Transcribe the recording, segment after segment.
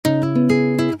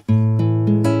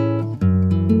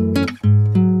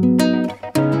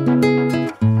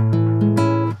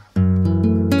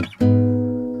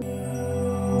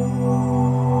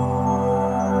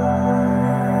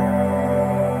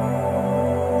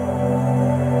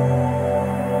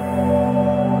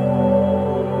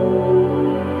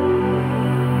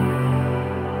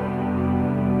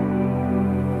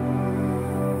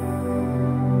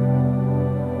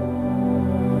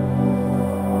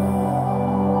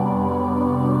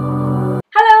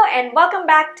and welcome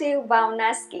back to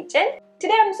Bhavna's Kitchen.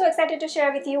 Today I'm so excited to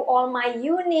share with you all my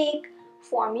unique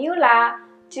formula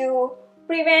to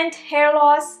prevent hair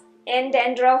loss and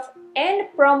dandruff and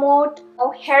promote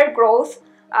hair growth.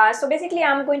 So basically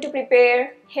I'm going to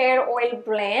prepare hair oil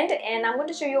blend, and I'm going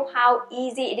to show you how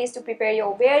easy it is to prepare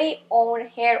your very own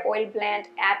hair oil blend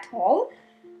at home.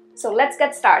 So let's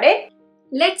get started.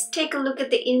 Let's take a look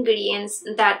at the ingredients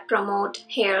that promote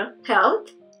hair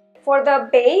health. For the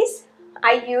base,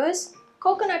 I use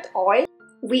coconut oil.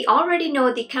 We already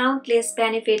know the countless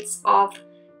benefits of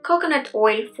coconut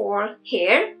oil for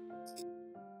hair.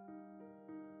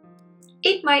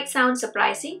 It might sound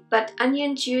surprising, but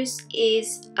onion juice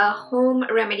is a home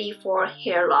remedy for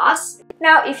hair loss.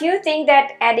 Now, if you think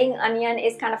that adding onion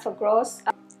is kind of a gross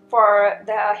for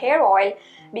the hair oil,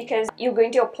 because you're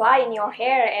going to apply in your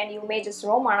hair and you may just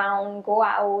roam around, go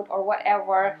out or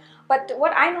whatever. But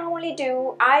what I normally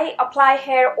do, I apply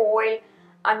hair oil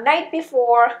a night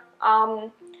before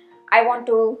I want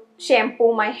to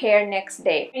shampoo my hair next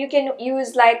day. You can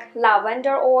use like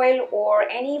lavender oil or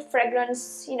any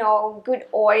fragrance, good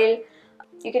oil.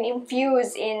 You can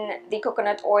infuse in the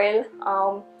coconut oil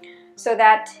so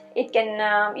that it can,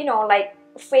 like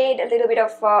fade a little bit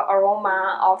of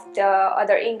aroma of the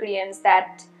other ingredients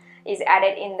that is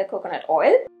added in the coconut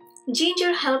oil.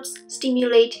 Ginger helps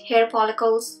stimulate hair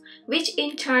follicles, which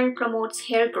in turn promotes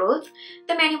hair growth.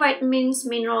 The many vitamins,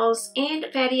 minerals, and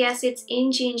fatty acids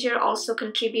in ginger also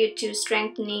contribute to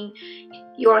strengthening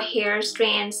your hair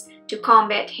strands to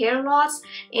combat hair loss,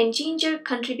 and ginger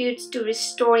contributes to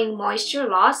restoring moisture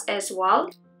loss as well.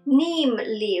 Neem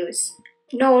leaves,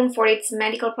 known for its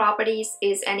medical properties,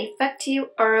 is an effective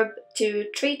herb to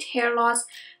treat hair loss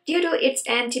due to its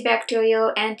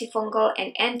antibacterial, antifungal,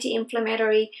 and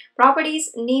anti-inflammatory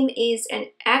properties. Neem is an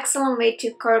excellent way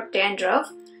to curb dandruff.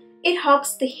 It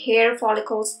helps the hair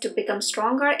follicles to become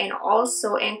stronger and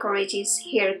also encourages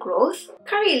hair growth.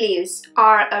 Curry leaves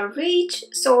are a rich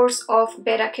source of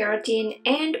beta-carotene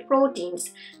and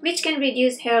proteins, which can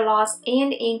reduce hair loss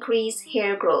and increase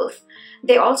hair growth.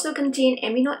 They also contain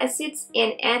amino acids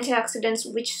and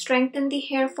antioxidants which strengthen the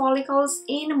hair follicles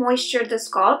and moisture the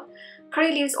scalp.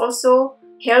 Curry leaves also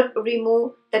help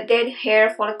remove the dead hair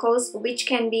follicles, which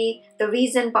can be the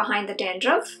reason behind the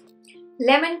dandruff.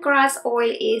 Lemongrass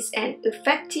oil is an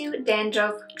effective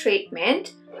dandruff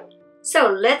treatment. So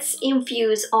let's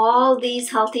infuse all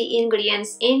these healthy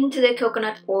ingredients into the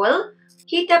coconut oil.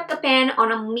 Heat up the pan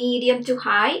on a medium to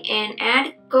high and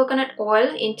add coconut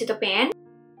oil into the pan.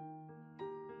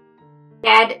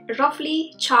 Add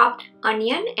roughly chopped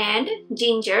onion and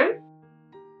ginger.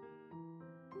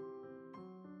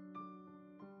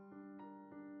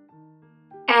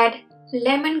 Add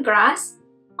lemongrass,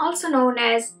 also known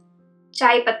as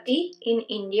chai patti in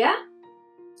India.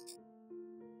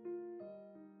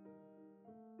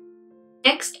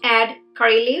 Next, add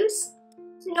curry leaves,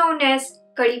 known as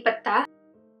curry patta.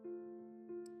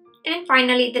 And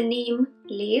finally, the neem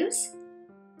leaves.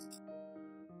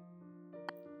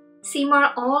 Simmer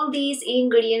all these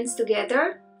ingredients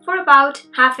together for about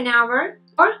half an hour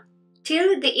or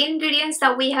till the ingredients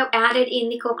that we have added in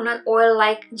the coconut oil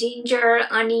like ginger,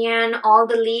 onion, all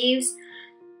the leaves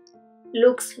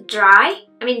looks dry.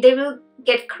 They will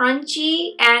get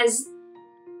crunchy as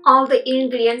all the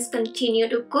ingredients continue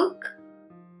to cook.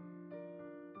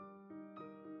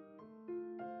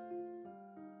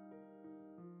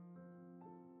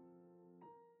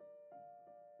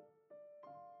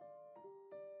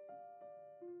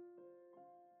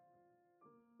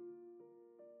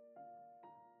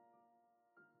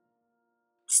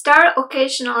 Stir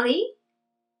occasionally.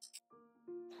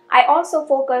 I also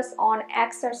focus on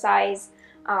exercise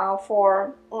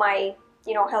for my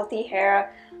healthy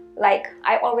hair. Like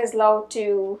I always love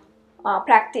to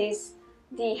practice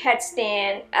the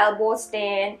headstand, elbow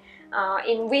stand,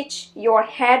 in which your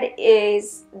head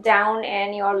is down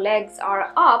and your legs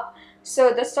are up,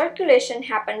 so the circulation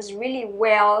happens really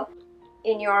well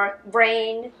in your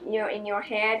brain, in your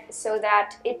head, so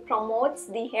that it promotes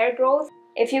the hair growth.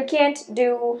 If you can't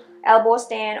do elbow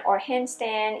stand or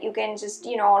handstand, you can just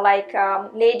lay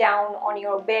down on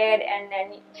your bed and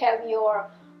then have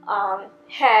your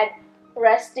head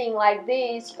resting like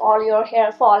this, all your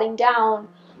hair falling down.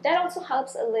 That also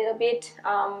helps a little bit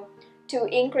to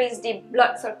increase the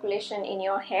blood circulation in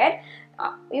your head.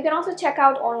 You can also check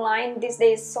out online these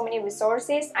days so many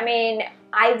resources.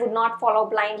 I would not follow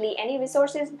blindly any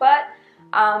resources, but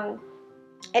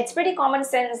it's pretty common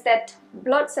sense that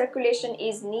blood circulation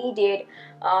is needed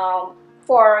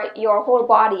for your whole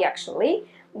body actually.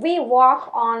 we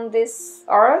walk on this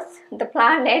earth, the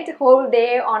planet, whole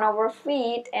day on our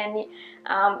feet, and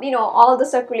you know, all the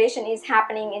circulation is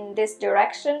happening in this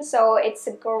direction. So it's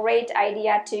a great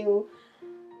idea to,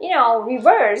 you know,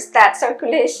 reverse that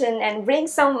circulation and bring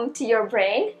some to your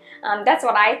brain. That's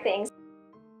what I think.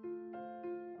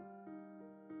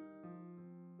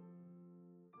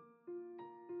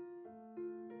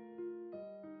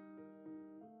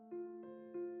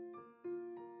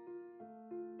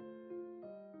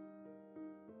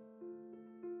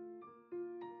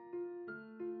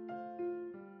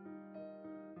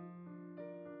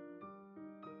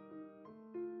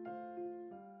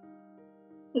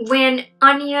 When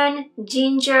onion,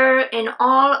 ginger, and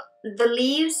all the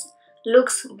leaves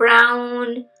looks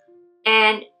brown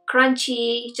and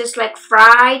crunchy, just like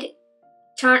fried,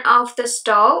 turn off the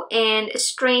stove and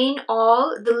strain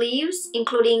all the leaves,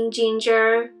 including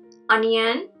ginger,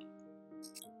 onion,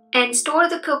 and store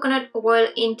the coconut oil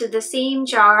into the same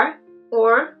jar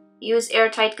or use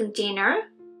airtight container.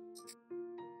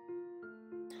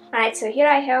 Alright, so here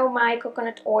I have my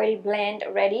coconut oil blend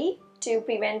ready to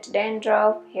prevent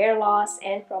dandruff, hair loss,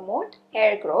 and promote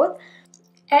hair growth.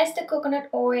 As the coconut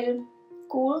oil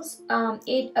cools,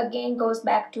 it again goes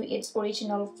back to its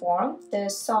original form, the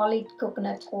solid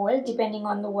coconut oil, depending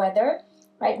on the weather.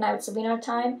 Right now it's winter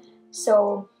time,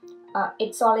 so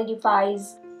it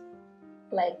solidifies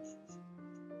like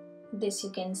this,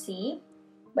 you can see,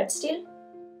 but still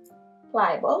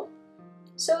pliable.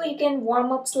 So you can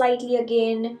warm up slightly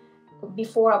again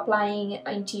before applying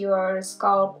into your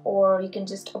scalp, or you can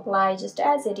just apply just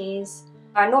as it is.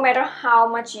 No matter how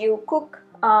much you cook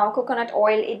coconut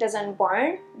oil, it doesn't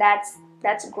burn.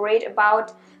 That's great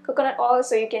about coconut oil.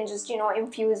 So you can just, you know,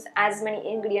 infuse as many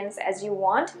ingredients as you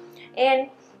want, and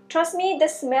trust me, the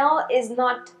smell is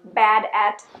not bad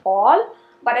at all.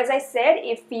 But as I said,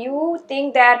 if you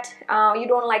think that you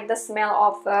don't like the smell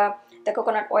of the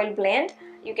coconut oil blend,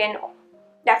 you can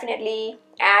definitely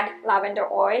add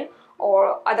lavender oil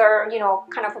or other, you know,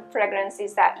 kind of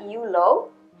fragrances that you love.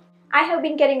 I have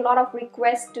been getting a lot of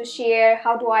requests to share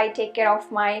how do I take care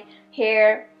of my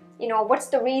hair, you know, what's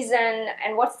the reason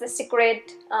and what's the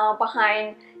secret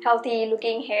behind healthy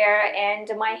looking hair. And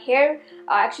my hair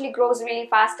actually grows really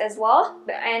fast as well,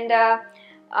 and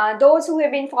those who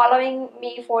have been following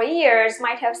me for years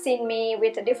might have seen me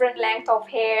with a different length of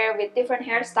hair, with different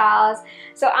hairstyles.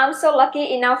 So I'm so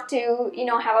lucky enough to, you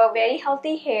know, have a very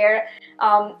healthy hair.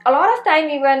 A lot of time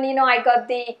even, you know, I got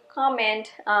the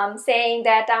comment saying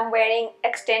that I'm wearing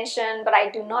extension, but I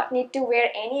do not need to wear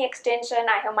any extension.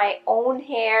 I have my own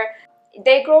hair.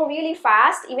 They grow really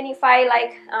fast. Even if I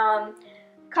like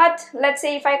cut, let's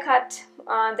say if I cut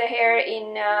the hair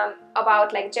in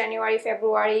about like January,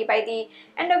 February, by the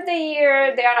end of the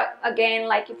year they are again,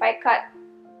 like if I cut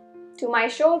to my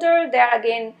shoulder, they are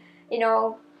again, you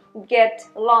know, get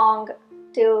long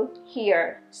till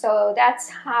here. So that's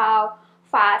how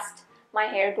fast my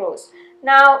hair grows.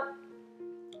 Now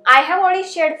I have already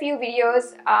shared a few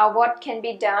videos what can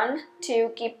be done to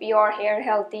keep your hair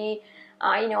healthy,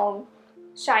 you know,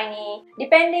 shiny.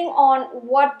 Depending on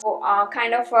what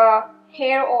kind of a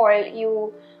hair oil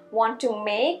you want to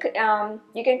make,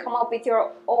 you can come up with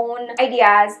your own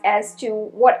ideas as to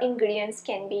what ingredients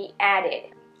can be added.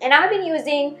 And I've been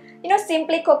using, you know,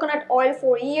 simply coconut oil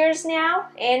for years now,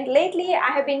 and lately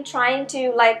I have been trying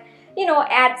to, like, you know,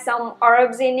 add some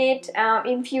herbs in it,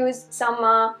 infuse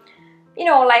some you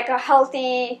know, like a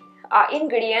healthy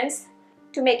ingredients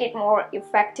to make it more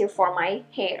effective for my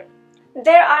hair.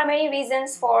 There are many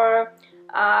reasons for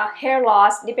hair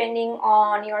loss depending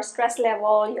on your stress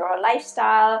level, your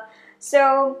lifestyle.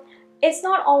 So it's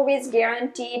not always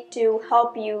guaranteed to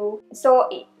help you. So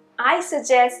I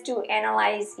suggest to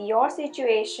analyze your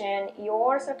situation,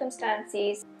 your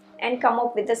circumstances, and come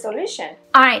up with a solution.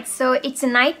 Alright, so it's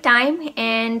night time,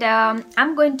 and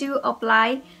I'm going to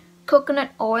apply coconut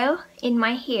oil in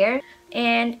my hair,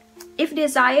 and if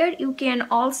desired you can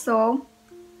also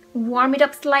warm it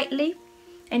up slightly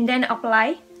and then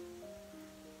apply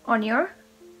on your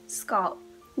scalp.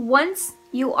 Once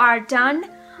you are done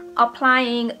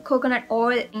applying coconut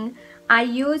oil, I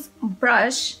use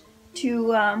brush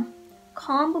to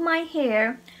comb my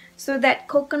hair so that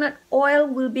coconut oil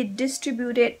will be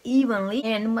distributed evenly,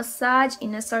 and massage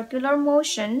in a circular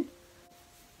motion,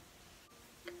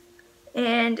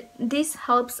 and this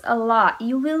helps a lot.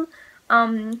 You will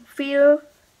feel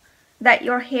that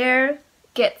your hair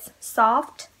gets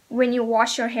soft when you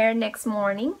wash your hair next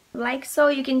morning. Like so,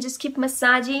 you can just keep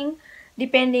massaging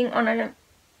depending on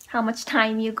how much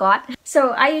time you got. So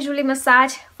I usually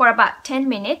massage for about 10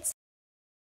 minutes.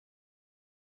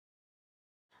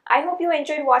 I hope you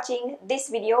enjoyed watching this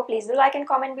video. Please do like and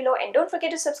comment below, and don't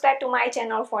forget to subscribe to my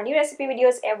channel for new recipe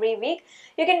videos every week.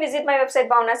 You can visit my website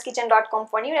bhavnaskitchen.com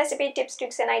for new recipe tips,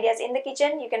 tricks and ideas in the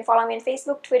kitchen. You can follow me on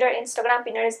Facebook, Twitter, Instagram.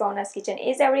 Pinterest. Bhavna's Kitchen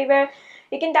is everywhere.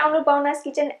 You can download Bhavna's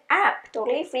Kitchen app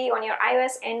totally free on your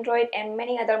iOS, Android and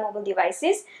many other mobile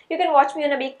devices. You can watch me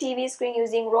on a big TV screen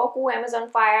using Roku, Amazon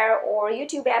Fire or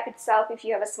YouTube app itself if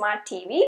you have a smart TV.